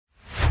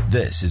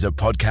This is a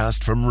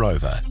podcast from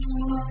Rover.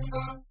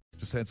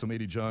 Just had some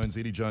Eddie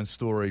Jones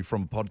story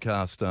from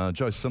podcast.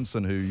 Joe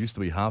Simpson, who used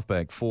to be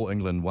halfback for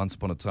England once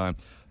upon a time,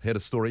 had a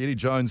story. Eddie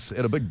Jones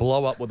had a big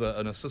blow up with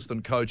an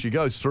assistant coach. He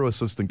goes through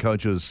assistant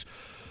coaches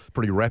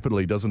pretty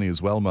rapidly, doesn't he,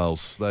 as well,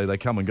 Miles? They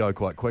come and go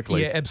quite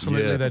quickly. Yeah,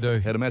 absolutely they do.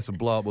 Had a massive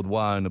blow up with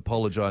one,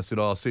 apologised, said,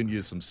 I'll send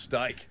you some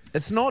steak.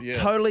 It's not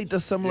totally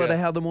dissimilar to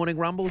how the morning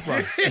rumbles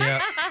run.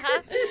 Yeah.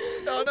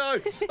 No,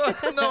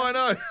 I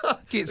know.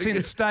 Get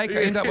sent steak,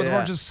 end up with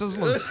Roger's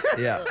Sizzlers.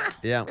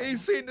 Yeah. He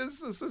sent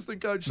his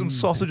assistant coach some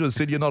sausages,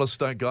 said, you're not a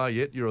steak guy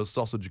yet, you're a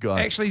sausage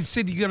guy. Actually, he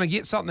said you're going to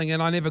get something,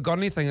 and I never got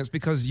anything. It's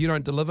because you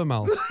don't deliver,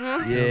 Mel.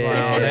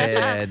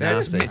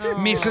 That's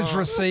message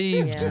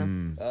received.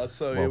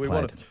 So we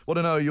want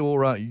to know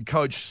your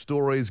coach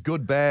stories,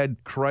 good, bad,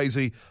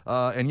 crazy.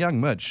 And young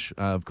Mitch,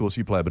 of course,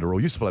 used to play a bit of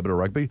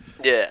rugby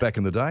back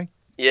in the day.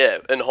 Yeah,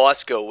 in high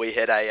school we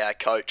had a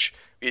coach.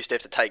 We used to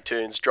have to take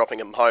turns dropping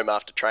him home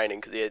after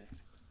training because he had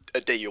a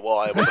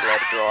DUI and wasn't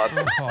allowed to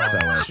drive. So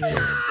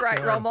Ashburn.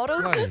 Great role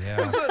model. Bloody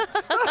hell.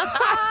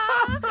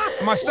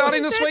 Am I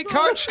starting this week,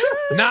 Coach?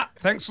 Nah,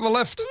 thanks for the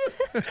lift.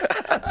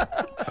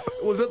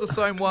 Was it the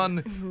same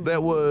one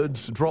that would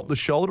drop the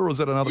shoulder, or was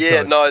that another coach?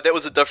 Yeah, no, that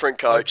was a different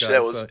coach.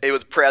 Okay, He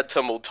was a proud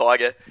Timble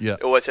Tiger. Yeah.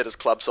 Always had his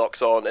club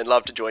socks on and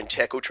loved to join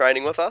tackle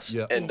training with us.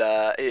 Yeah. And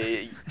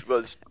he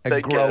was A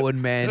big,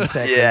 grown man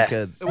tackling big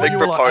kids. you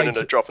were like proponent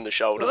 8 of dropping the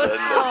shoulders in.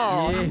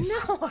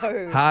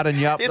 No. Harden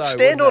you up, He'd though.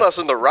 stand on wouldn't us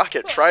in the ruck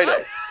at training.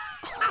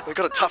 We've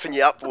got to toughen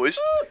you up, boys.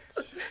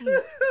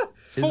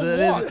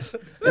 it?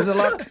 There's a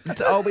lot.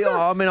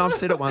 I've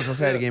said it once, I'll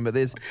say it again, but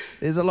there's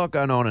a lot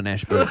going on in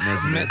Ashburton,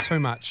 isn't there? Not too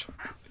much.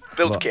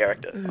 Builds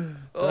character.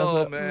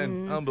 Oh,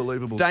 man,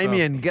 unbelievable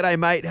Damien, g'day,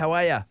 mate. How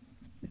are you?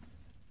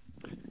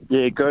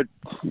 Yeah, good.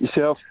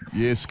 Yourself? stuff.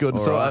 Yes, good.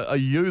 All So right. are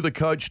you the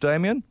coach,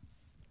 Damien?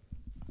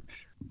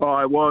 Oh,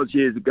 I was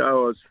years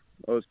ago.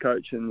 I was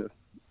coaching the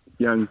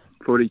young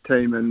footy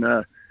team, and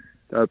they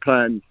were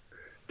playing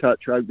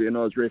touch rugby, and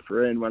I was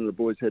refereeing. One of the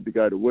boys had to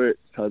go to work,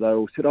 so they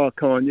all said, "Oh,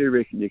 come on, you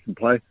reckon you can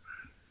play?"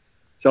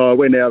 So I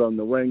went out on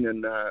the wing,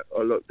 and I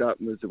looked up,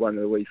 and there was one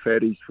of the wee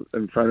fatties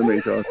in front of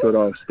me, so I thought,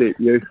 I'll step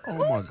you. Oh,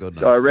 my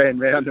goodness. So I ran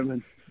round him,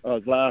 and I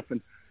was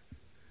laughing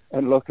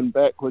and looking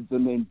backwards,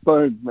 and then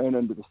boom, ran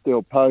into the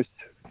steel post.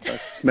 I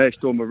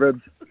smashed all my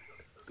ribs,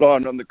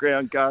 lying on the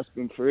ground,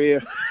 gasping for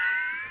air,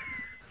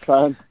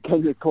 saying,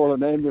 "Can you call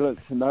an ambulance?"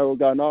 And they were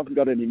going, "I haven't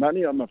got any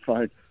money on my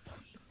phone."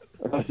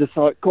 And I was just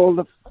like,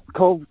 call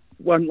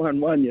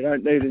 111, you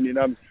don't need any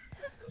numbers.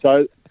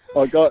 So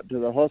I got to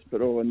the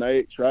hospital and they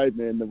x-rayed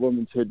me, and the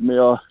woman said to me,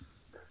 "Oh,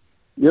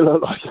 you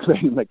look like you've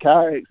been in a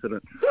car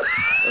accident."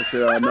 I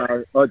said, "Oh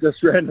no, I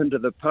just ran into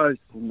the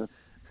post in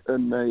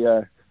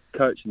the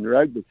coaching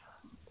rugby."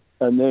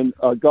 And then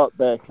I got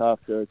back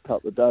after a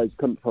couple of days,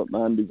 couldn't put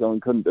my undies on,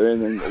 couldn't do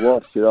anything. The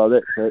wife said, "Oh,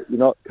 that's it, you're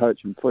not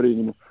coaching footy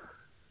anymore."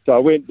 So I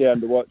went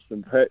down to watch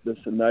them practice,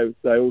 and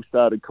they all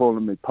started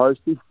calling me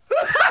Posty.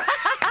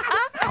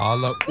 Oh,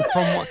 look,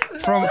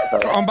 from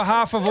on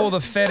behalf of all the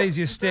fatties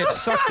you stepped,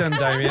 sucked in,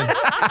 Damien.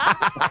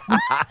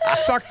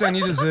 Sucked in,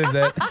 you deserve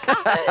that.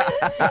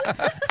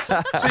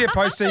 See you,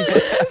 Posty.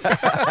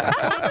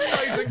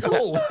 Amazing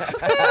call.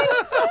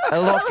 A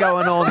lot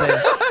going on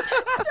there.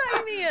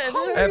 Damien.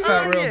 That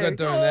felt real good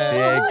doing that.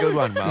 Yeah, good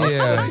one, Miles.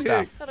 Yeah. Good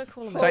stuff. Gotta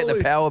call him Take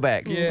the power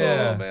back.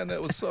 Yeah. Oh, man,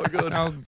 that was so good. I'll